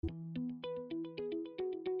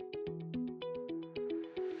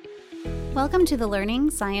Welcome to the Learning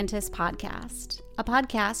Scientist Podcast, a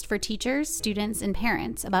podcast for teachers, students, and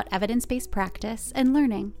parents about evidence-based practice and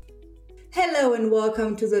learning. Hello and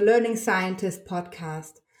welcome to the Learning Scientist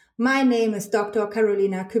Podcast. My name is Dr.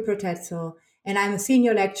 Carolina Küpper-Tetzel, and I'm a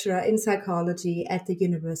senior lecturer in psychology at the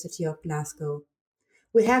University of Glasgow.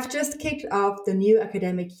 We have just kicked off the new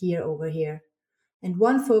academic year over here, and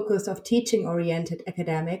one focus of teaching-oriented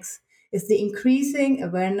academics is the increasing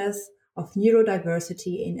awareness of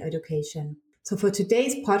neurodiversity in education. So for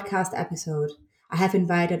today's podcast episode, I have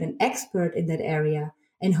invited an expert in that area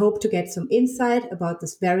and hope to get some insight about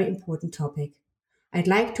this very important topic. I'd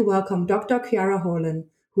like to welcome Dr. Chiara Hollen,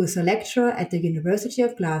 who is a lecturer at the University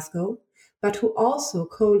of Glasgow, but who also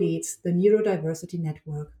co-leads the Neurodiversity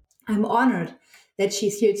Network. I'm honored that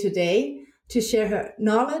she's here today to share her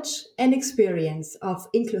knowledge and experience of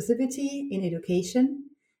inclusivity in education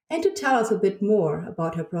and to tell us a bit more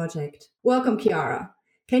about her project. Welcome, Chiara.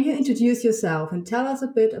 Can you introduce yourself and tell us a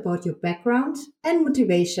bit about your background and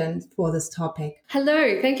motivation for this topic?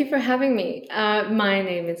 Hello, thank you for having me. My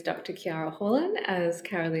name is Dr. Chiara Hollen, as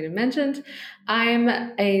Carolina mentioned. I'm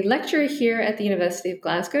a lecturer here at the University of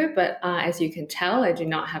Glasgow, but as you can tell, I do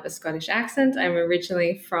not have a Scottish accent. I'm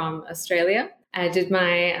originally from Australia. I did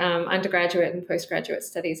my undergraduate and postgraduate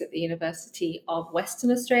studies at the University of Western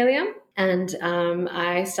Australia, and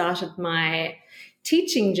I started my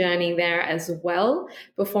teaching journey there as well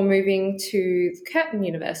before moving to Curtin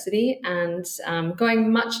University and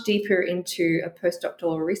going much deeper into a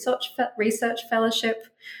postdoctoral research fellowship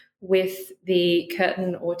with the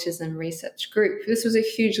Curtin Autism Research Group. This was a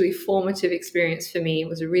hugely formative experience for me. It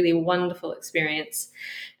was a really wonderful experience.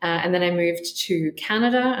 And then I moved to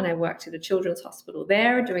Canada and I worked at a children's hospital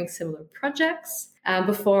there doing similar projects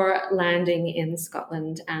before landing in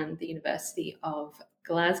Scotland and the University of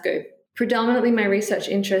Glasgow. Predominantly, my research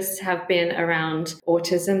interests have been around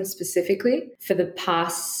autism specifically for the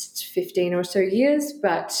past 15 or so years,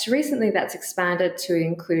 but recently that's expanded to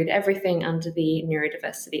include everything under the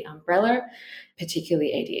neurodiversity umbrella, particularly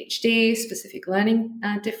ADHD, specific learning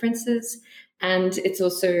differences, and it's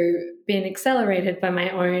also been accelerated by my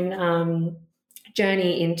own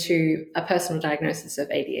journey into a personal diagnosis of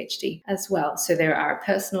ADHD as well. So there are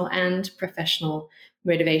personal and professional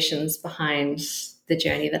motivations behind the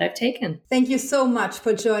journey that I've taken. Thank you so much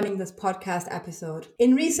for joining this podcast episode.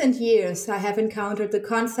 In recent years, I have encountered the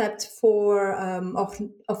concept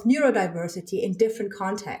of neurodiversity in different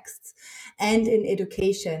contexts and in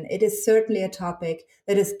education. It is certainly a topic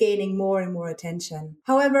that is gaining more and more attention.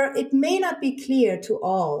 However, it may not be clear to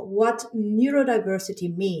all what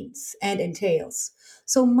neurodiversity means and entails.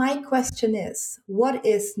 So my question is, what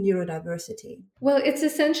is neurodiversity? Well, it's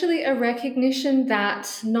essentially a recognition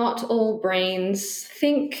that not all brains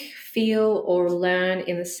think, feel, or learn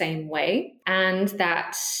in the same way, and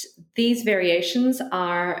that these variations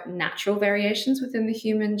are natural variations within the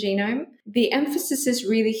human genome. The emphasis is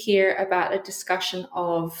really here about a discussion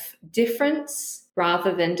of difference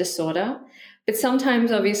rather than disorder. But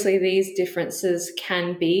sometimes, obviously, these differences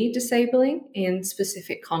can be disabling in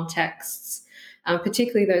specific contexts.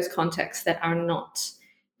 Particularly those contexts that are not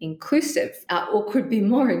inclusive or could be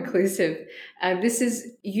more inclusive. This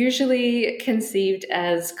is usually conceived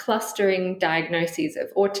as clustering diagnoses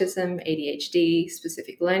of autism, ADHD,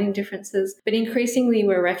 specific learning differences, but increasingly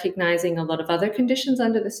we're recognizing a lot of other conditions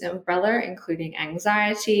under this umbrella, including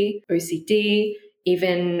anxiety, OCD,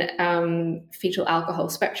 even fetal alcohol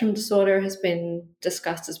spectrum disorder has been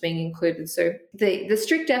discussed as being included. So the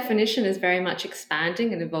strict definition is very much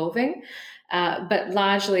expanding and evolving. But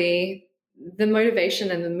largely, the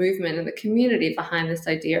motivation and the movement and the community behind this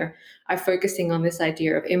idea are focusing on this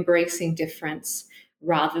idea of embracing difference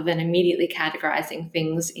rather than immediately categorizing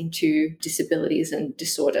things into disabilities and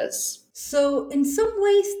disorders. So in some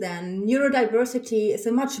ways then, neurodiversity is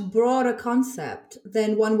a much broader concept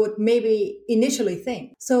than one would maybe initially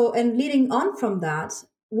think. So, and leading on from that,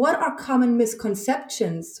 what are common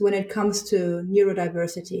misconceptions when it comes to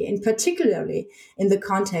neurodiversity, and particularly in the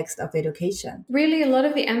context of education? Really, a lot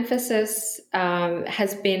of the emphasis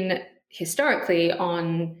has been historically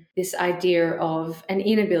on this idea of an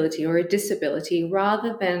inability or a disability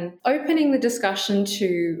rather than opening the discussion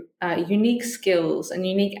to unique skills and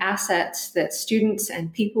unique assets that students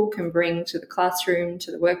and people can bring to the classroom,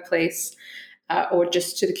 to the workplace, or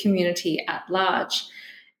just to the community at large.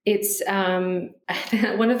 It's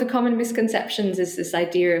one of the common misconceptions is this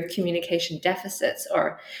idea of communication deficits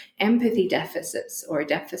or empathy deficits or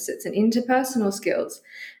deficits in interpersonal skills.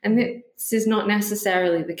 And this is not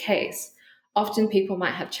necessarily the case. Often people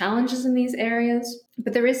might have challenges in these areas,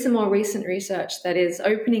 but there is some more recent research that is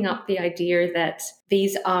opening up the idea that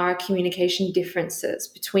these are communication differences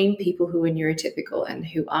between people who are neurotypical and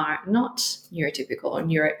who are not neurotypical or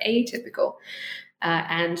neuroatypical.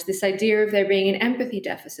 And this idea of there being an empathy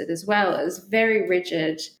deficit as well is very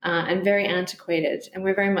rigid and very antiquated. And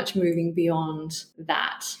we're very much moving beyond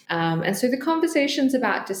that. And so the conversations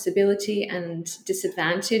about disability and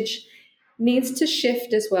disadvantage needs to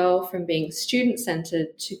shift as well from being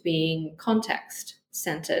student-centered to being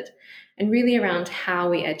context-centered, and really around how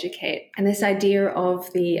we educate. And this idea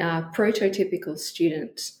of the prototypical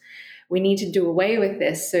student, we need to do away with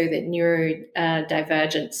this so that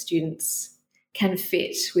neurodivergent students can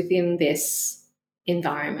fit within this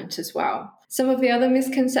environment as well. Some of the other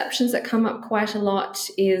misconceptions that come up quite a lot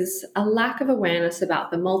is a lack of awareness about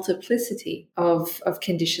the multiplicity of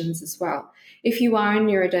conditions as well. If you are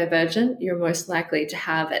neurodivergent, you're most likely to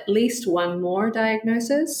have at least one more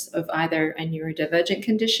diagnosis of either a neurodivergent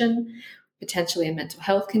condition, potentially a mental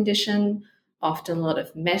health condition. Often a lot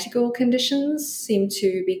of medical conditions seem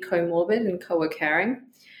to be comorbid and co-occurring.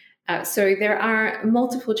 So there are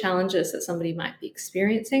multiple challenges that somebody might be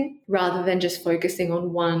experiencing rather than just focusing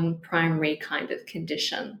on one primary kind of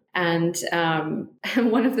condition. And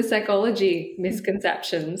one of the psychology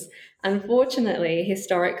misconceptions, unfortunately,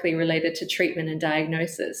 historically related to treatment and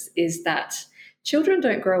diagnosis, is that children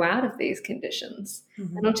don't grow out of these conditions.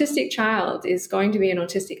 Mm-hmm. An autistic child is going to be an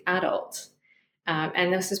autistic adult.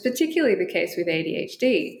 And this is particularly the case with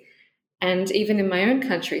ADHD. And even in my own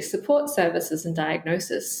country, support services and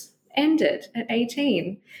diagnosis ended at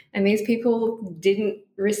 18. And these people didn't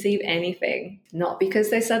receive anything, not because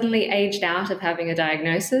they suddenly aged out of having a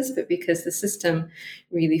diagnosis, but because the system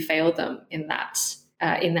really failed them in that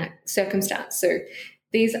circumstance. So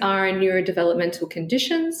these are neurodevelopmental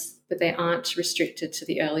conditions, but they aren't restricted to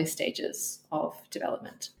the early stages of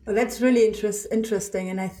development. Well, that's really interesting.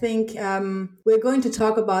 And I think we're going to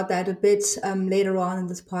talk about that a bit later on in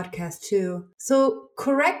this podcast too. So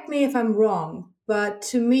correct me if I'm wrong, but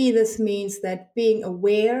to me, this means that being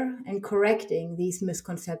aware and correcting these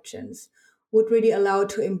misconceptions would really allow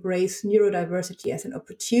to embrace neurodiversity as an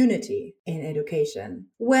opportunity in education.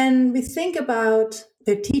 When we think about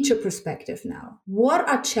the teacher perspective now, what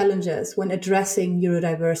are challenges when addressing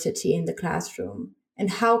neurodiversity in the classroom, and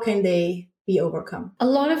how can they be overcome? A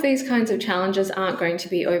lot of these kinds of challenges aren't going to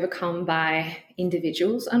be overcome by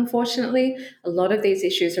individuals, unfortunately. A lot of these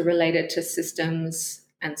issues are related to systems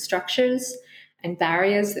and structures and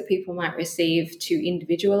barriers that people might receive to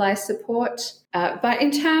individualized support. But in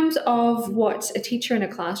terms of what a teacher in a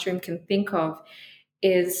classroom can think of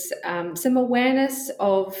is some awareness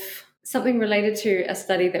of something related to a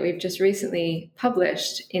study that we've just recently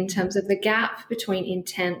published in terms of the gap between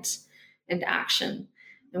intent and action.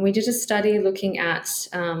 And we did a study looking at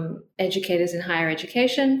educators in higher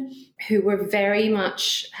education who were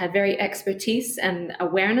had very expertise and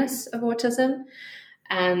awareness of autism,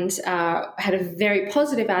 and had a very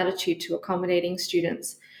positive attitude to accommodating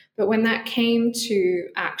students. But when that came to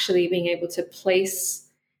actually being able to place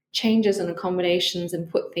changes and accommodations and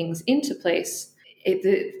put things into place,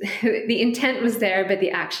 the intent was there, but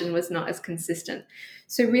the action was not as consistent.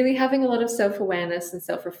 So really having a lot of self-awareness and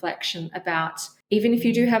self-reflection about, even if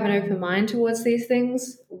you do have an open mind towards these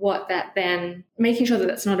things, what that then, making sure that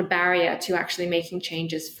that's not a barrier to actually making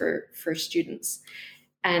changes for students.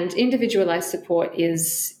 And individualized support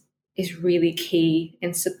is really key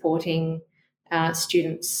in supporting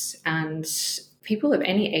students and people of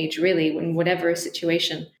any age, really, in whatever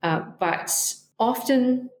situation. But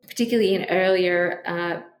often, particularly in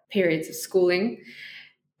earlier periods of schooling,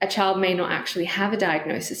 a child may not actually have a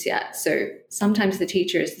diagnosis yet. So sometimes the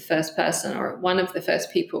teacher is the first person or one of the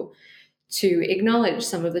first people to acknowledge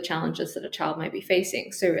some of the challenges that a child might be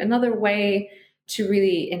facing. So another way to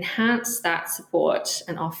really enhance that support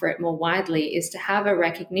and offer it more widely is to have a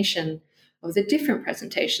recognition of the different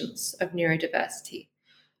presentations of neurodiversity.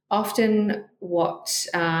 Often what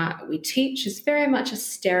we teach is very much a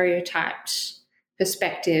stereotyped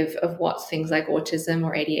perspective of what things like autism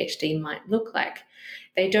or ADHD might look like.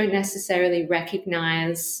 They don't necessarily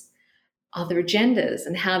recognize other agendas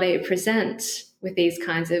and how they present with these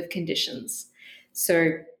kinds of conditions.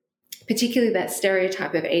 So particularly that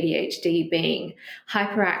stereotype of ADHD being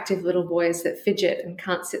hyperactive little boys that fidget and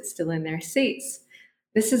can't sit still in their seats.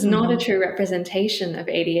 This is not a true representation of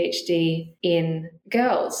ADHD in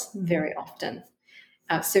girls very often.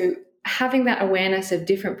 So having that awareness of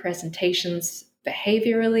different presentations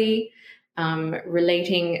behaviorally,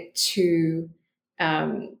 relating to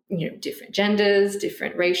different genders,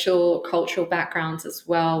 different racial, cultural backgrounds as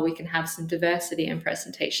well. We can have some diversity in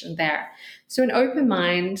presentation there. So an open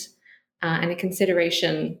mind and a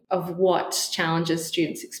consideration of what challenges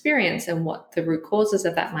students experience and what the root causes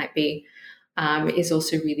of that might be is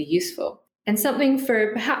also really useful. And something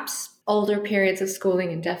for perhaps older periods of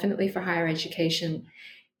schooling and definitely for higher education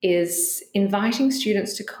is inviting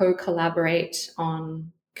students to co-collaborate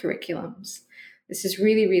on curriculums. This is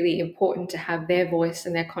really, really important to have their voice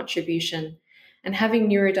and their contribution. And having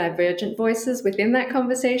neurodivergent voices within that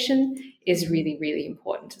conversation is really, really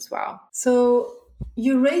important as well. So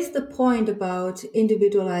you raised the point about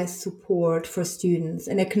individualized support for students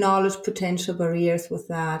and acknowledge potential barriers with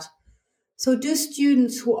that. So do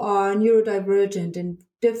students who are neurodivergent in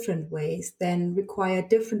different ways then require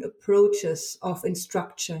different approaches of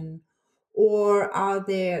instruction? Or are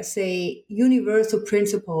there, say, universal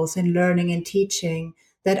principles in learning and teaching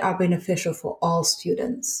that are beneficial for all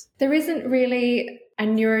students? There isn't really a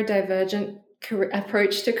neurodivergent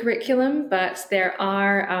approach to curriculum, but there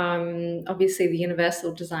are obviously the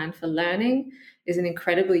Universal Design for Learning is an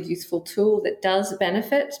incredibly useful tool that does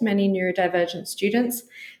benefit many neurodivergent students.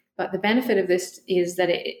 But the benefit of this is that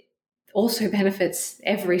it also benefits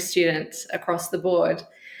every student across the board.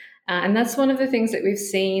 And that's one of the things that we've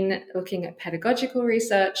seen looking at pedagogical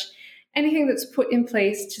research. Anything that's put in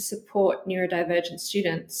place to support neurodivergent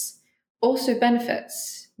students also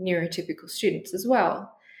benefits neurotypical students as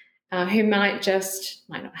well, who might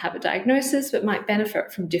not have a diagnosis, but might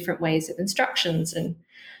benefit from different ways of instructions and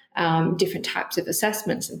different types of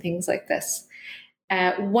assessments and things like this.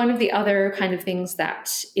 One of the other kind of things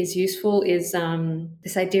that is useful is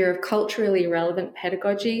this idea of culturally relevant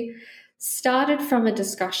pedagogy started from a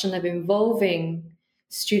discussion of involving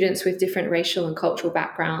students with different racial and cultural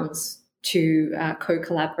backgrounds to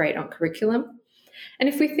co-collaborate on curriculum. And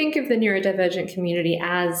if we think of the neurodivergent community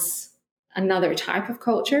as another type of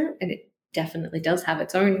culture, and it definitely does have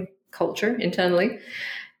its own culture internally,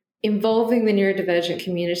 involving the neurodivergent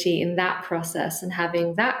community in that process and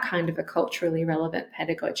having that kind of a culturally relevant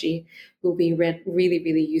pedagogy will be really,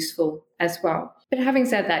 really useful as well. But having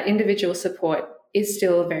said that, individual support is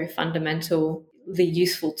still a very fundamentally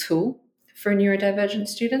useful tool for neurodivergent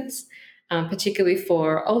students, particularly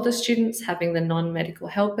for older students. Having the non-medical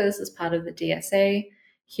helpers as part of the DSA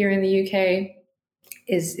here in the UK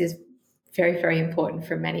is very, very important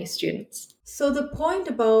for many students. So the point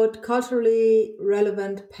about culturally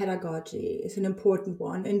relevant pedagogy is an important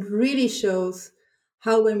one and really shows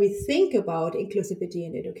how when we think about inclusivity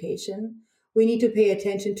in education, we need to pay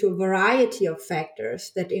attention to a variety of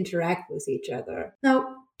factors that interact with each other.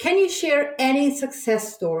 Now, can you share any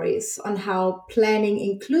success stories on how planning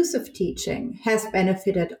inclusive teaching has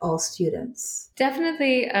benefited all students?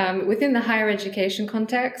 Definitely, within the higher education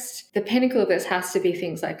context, the pinnacle of this has to be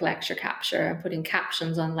things like lecture capture and putting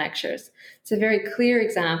captions on lectures. It's a very clear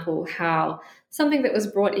example how something that was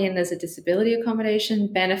brought in as a disability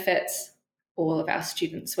accommodation benefits all of our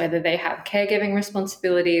students, whether they have caregiving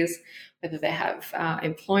responsibilities, whether they have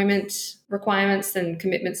employment requirements and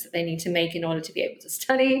commitments that they need to make in order to be able to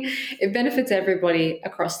study. It benefits everybody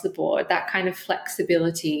across the board. That kind of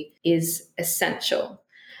flexibility is essential.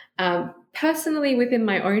 Personally, within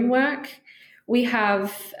my own work, we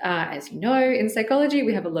have, as you know, in psychology,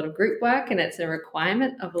 we have a lot of group work and it's a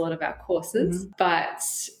requirement of a lot of our courses. Mm-hmm. But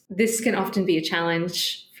this can often be a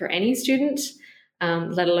challenge for any student,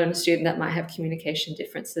 let alone a student that might have communication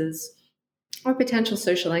differences or potential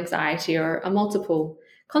social anxiety or a multiple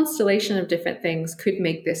constellation of different things could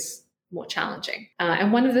make this more challenging.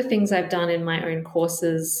 And one of the things I've done in my own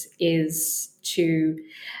courses is to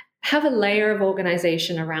have a layer of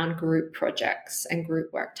organization around group projects and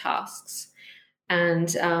group work tasks.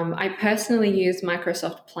 And I personally use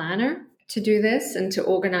Microsoft Planner to do this and to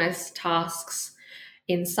organize tasks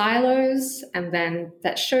in silos. And then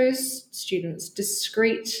that shows students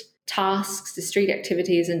discrete tasks, discrete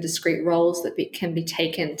activities, and discrete roles that can be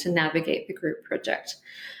taken to navigate the group project.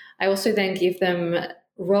 I also then give them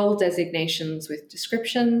role designations with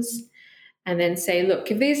descriptions and then say, look,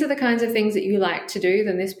 if these are the kinds of things that you like to do,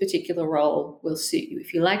 then this particular role will suit you.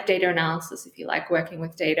 If you like data analysis, if you like working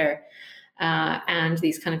with data and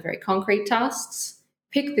these kind of very concrete tasks,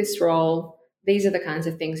 pick this role. These are the kinds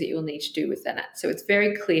of things that you will need to do within it. So it's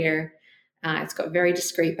very clear. It's got very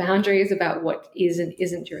discrete boundaries about what is and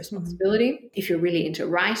isn't your responsibility. Mm-hmm. If you're really into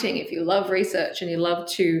writing, if you love research and you love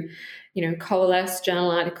to, coalesce journal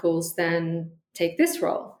articles, then take this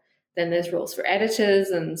role. Then there's roles for editors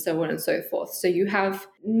and so on and so forth. So you have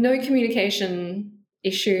no communication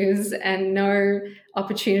issues and no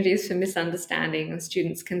opportunities for misunderstanding, and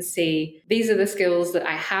students can see these are the skills that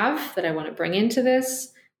I have that I want to bring into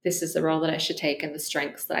this. This is the role that I should take and the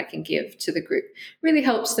strengths that I can give to the group. Really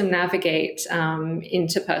helps them navigate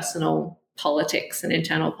interpersonal politics and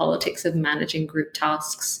internal politics of managing group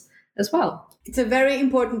tasks as well. It's a very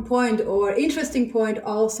important point or interesting point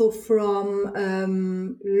also from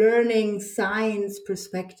learning science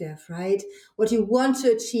perspective, right? What you want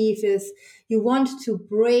to achieve is you want to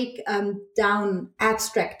break down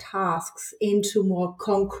abstract tasks into more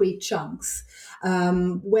concrete chunks.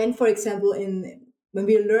 When, for example, when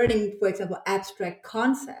we're learning, for example, abstract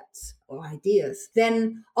concepts or ideas,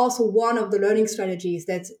 then also one of the learning strategies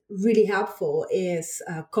that's really helpful is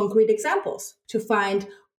concrete examples, to find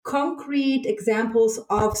concrete examples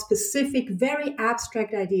of specific, very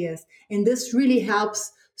abstract ideas. And this really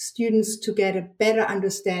helps students to get a better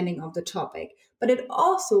understanding of the topic. But it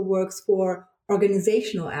also works for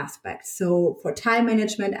organizational aspects, so for time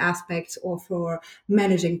management aspects or for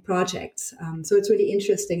managing projects. So it's really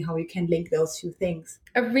interesting how you can link those two things.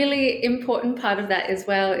 A really important part of that as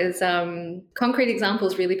well is concrete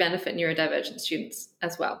examples really benefit neurodivergent students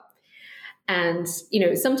as well. And,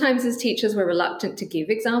 sometimes as teachers, we're reluctant to give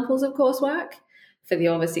examples of coursework for the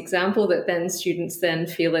obvious example that then students then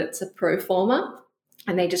feel it's a pro forma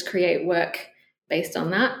and they just create work based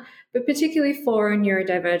on that. But particularly for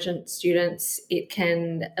neurodivergent students, it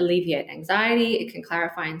can alleviate anxiety, it can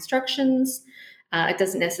clarify instructions. It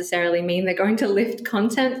doesn't necessarily mean they're going to lift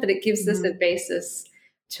content, but it gives us a basis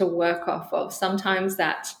to work off of. Sometimes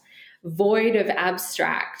that void of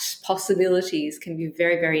abstract possibilities can be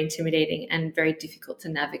very, very intimidating and very difficult to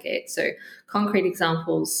navigate. So concrete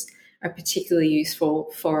examples are particularly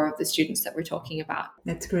useful for the students that we're talking about.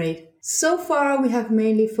 That's great. So far, we have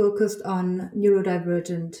mainly focused on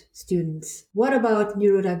neurodivergent students. What about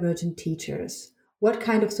neurodivergent teachers? What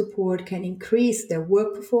kind of support can increase their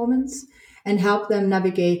work performance and help them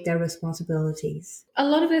navigate their responsibilities? A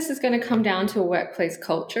lot of this is going to come down to a workplace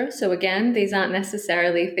culture. So again, these aren't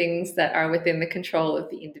necessarily things that are within the control of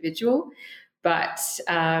the individual, but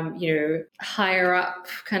higher up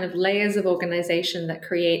kind of layers of organization that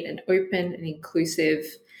create an open and inclusive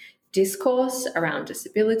discourse around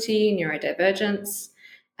disability, neurodivergence,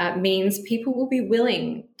 means people will be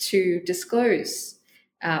willing to disclose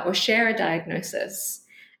or share a diagnosis,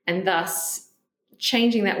 and thus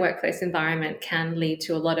changing that workplace environment can lead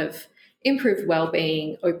to a lot of improved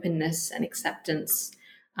well-being, openness and acceptance,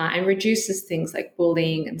 and reduces things like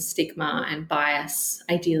bullying and stigma and bias,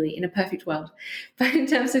 ideally in a perfect world. But in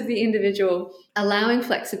terms of the individual, allowing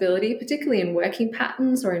flexibility, particularly in working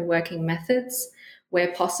patterns or in working methods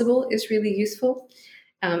where possible, is really useful.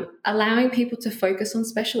 Allowing people to focus on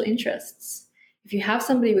special interests. If you have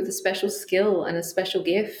somebody with a special skill and a special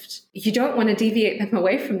gift, you don't want to deviate them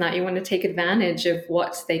away from that. You want to take advantage of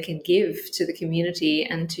what they can give to the community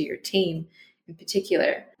and to your team in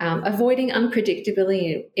particular. Avoiding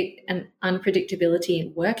unpredictability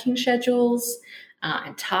in working schedules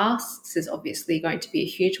and tasks is obviously going to be a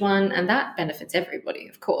huge one, and that benefits everybody,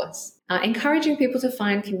 of course. Encouraging people to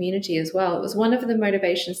find community as well. It was one of the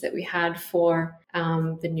motivations that we had for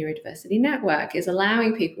the Neurodiversity Network, is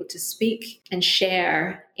allowing people to speak and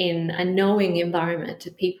share in a knowing environment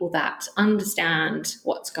to people that understand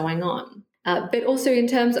what's going on. But also in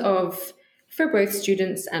terms of, for both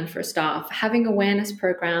students and for staff, having awareness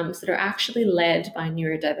programs that are actually led by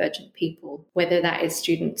neurodivergent people, whether that is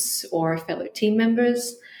students or fellow team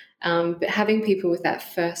members, but having people with that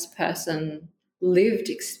first person lived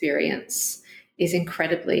experience is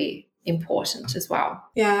incredibly important as well.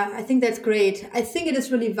 Yeah, I think that's great. I think it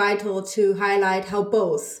is really vital to highlight how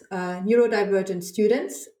both neurodivergent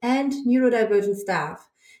students and neurodivergent staff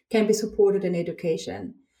can be supported in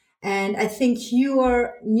education. And I think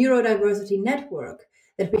your Neurodiversity Network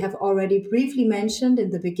that we have already briefly mentioned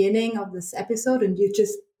in the beginning of this episode, and you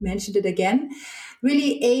just mentioned it again,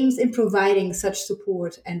 really aims in providing such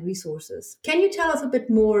support and resources. Can you tell us a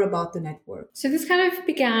bit more about the network? So this kind of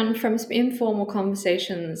began from some informal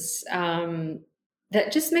conversations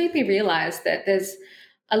that just made me realize that there's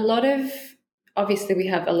a lot of, obviously we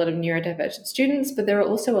have a lot of neurodivergent students, but there are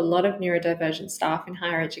also a lot of neurodivergent staff in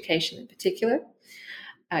higher education in particular.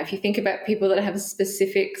 If you think about people that have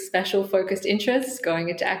specific, special focused interests, going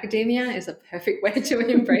into academia is a perfect way to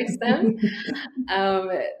embrace them.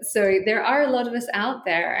 So there are a lot of us out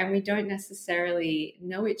there, and we don't necessarily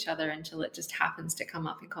know each other until it just happens to come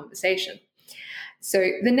up in conversation. So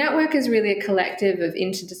the network is really a collective of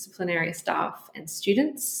interdisciplinary staff and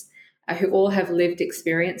students who all have lived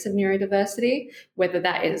experience of neurodiversity, whether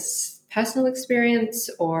that is personal experience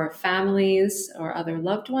or families or other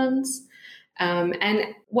loved ones.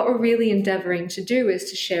 And what we're really endeavoring to do is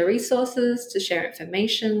to share resources, to share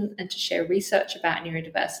information, and to share research about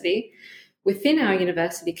neurodiversity within our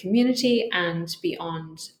university community and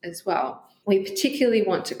beyond as well. We particularly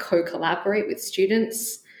want to co-collaborate with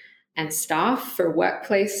students and staff for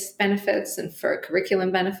workplace benefits and for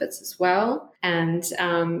curriculum benefits as well, and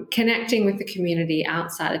connecting with the community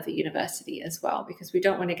outside of the university as well, because we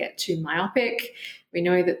don't want to get too myopic. We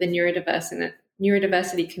know that the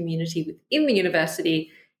neurodiversity community within the university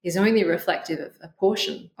is only reflective of a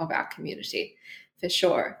portion of our community, for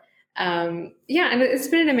sure. And it's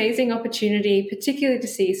been an amazing opportunity, particularly to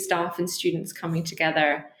see staff and students coming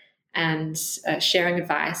together and sharing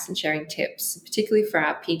advice and sharing tips, particularly for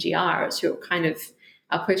our PGRs, who are kind of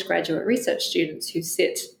our postgraduate research students who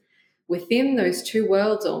sit within those two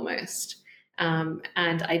worlds almost, and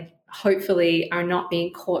I hopefully are not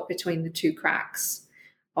being caught between the two cracks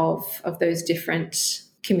of those different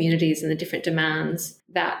communities and the different demands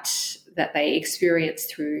that they experience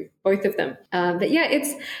through both of them.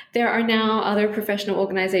 There are now other professional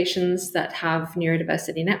organizations that have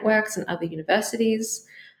neurodiversity networks, and other universities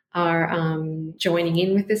are joining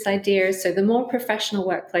in with this idea. So the more professional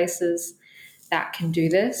workplaces that can do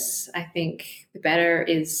this, I think the better it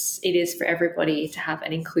is for everybody to have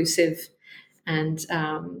an inclusive and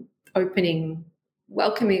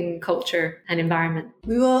welcoming culture and environment.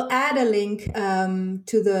 We will add a link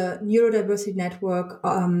to the Neurodiversity Network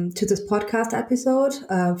to this podcast episode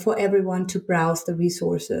for everyone to browse the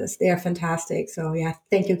resources. They are fantastic. So yeah,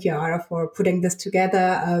 thank you, Chiara, for putting this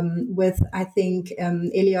together with, I think,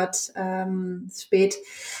 Elliot Speth.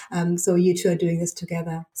 So you two are doing this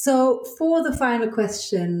together. So for the final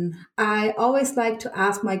question, I always like to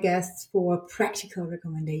ask my guests for practical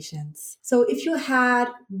recommendations. So if you had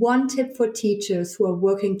one tip for teachers who are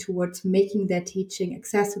working towards making their teaching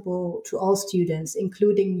accessible to all students,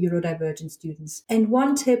 including neurodivergent students, and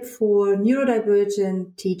one tip for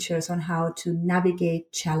neurodivergent teachers on how to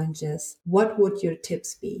navigate challenges, what would your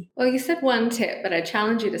tips be? Well, you said one tip, but I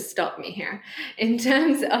challenge you to stop me here. In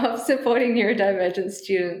terms of supporting neurodivergent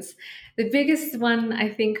students, the biggest one I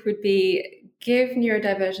think would be give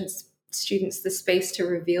neurodivergent students the space to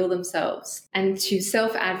reveal themselves and to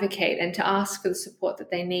self-advocate and to ask for the support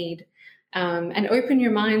that they need. And open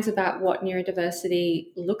your minds about what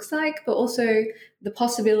neurodiversity looks like, but also the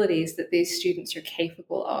possibilities that these students are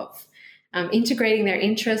capable of. Integrating their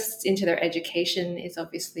interests into their education is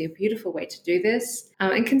obviously a beautiful way to do this.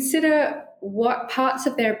 And consider what parts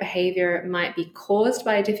of their behavior might be caused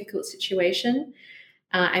by a difficult situation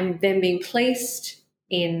and then being placed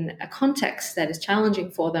in a context that is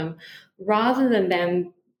challenging for them, rather than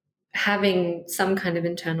them having some kind of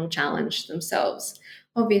internal challenge themselves.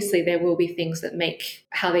 Obviously, there will be things that make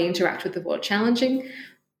how they interact with the world challenging,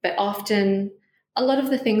 but often a lot of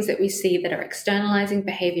the things that we see that are externalizing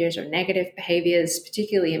behaviors or negative behaviors,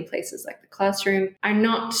 particularly in places like the classroom, are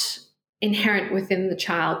not inherent within the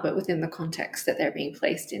child, but within the context that they're being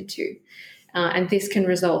placed into. And this can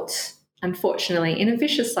result, unfortunately, in a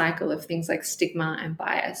vicious cycle of things like stigma and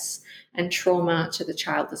bias and trauma to the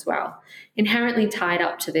child as well. Inherently tied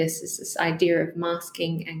up to this is this idea of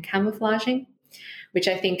masking and camouflaging, which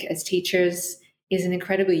I think as teachers is an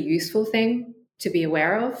incredibly useful thing to be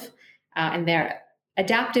aware of. And they're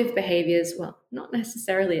adaptive behaviors, well, not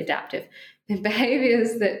necessarily adaptive, they're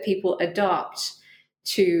behaviors that people adopt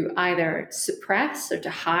to either suppress or to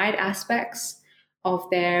hide aspects of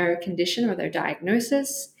their condition or their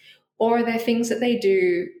diagnosis, or they're things that they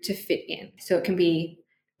do to fit in. So it can be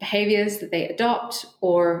behaviors that they adopt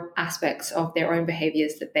or aspects of their own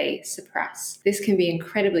behaviors that they suppress. This can be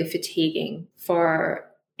incredibly fatiguing for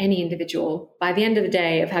any individual by the end of the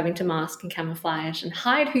day of having to mask and camouflage and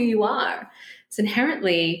hide who you are. It's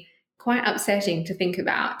inherently quite upsetting to think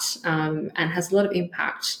about and has a lot of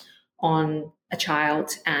impact on a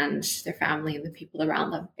child and their family and the people around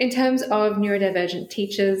them. In terms of neurodivergent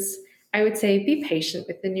teachers, I would say be patient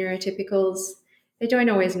with the neurotypicals. They don't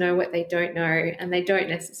always know what they don't know, and they don't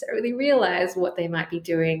necessarily realize what they might be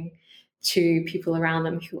doing to people around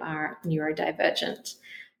them who are neurodivergent.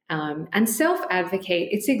 And self-advocate,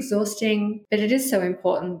 it's exhausting, but it is so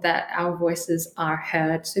important that our voices are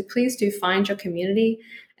heard. So please do find your community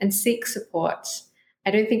and seek support.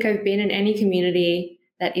 I don't think I've been in any community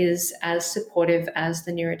that is as supportive as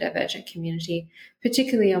the neurodivergent community,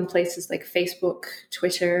 particularly on places like Facebook,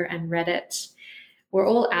 Twitter, and Reddit. We're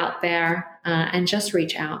all out there, and just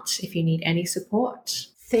reach out if you need any support.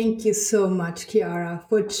 Thank you so much, Chiara,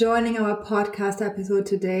 for joining our podcast episode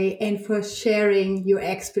today and for sharing your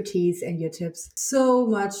expertise and your tips. So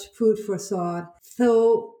much food for thought.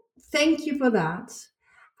 So thank you for that.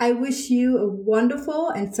 I wish you a wonderful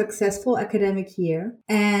and successful academic year.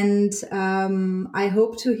 And I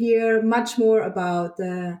hope to hear much more about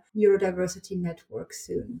the Neurodiversity Network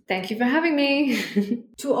soon. Thank you for having me.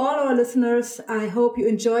 To all our listeners, I hope you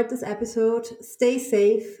enjoyed this episode. Stay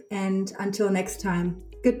safe, and until next time,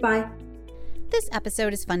 goodbye. This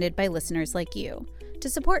episode is funded by listeners like you. To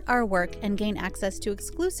support our work and gain access to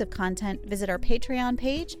exclusive content, visit our Patreon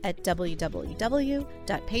page at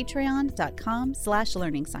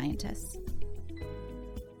www.patreon.com/learningscientists.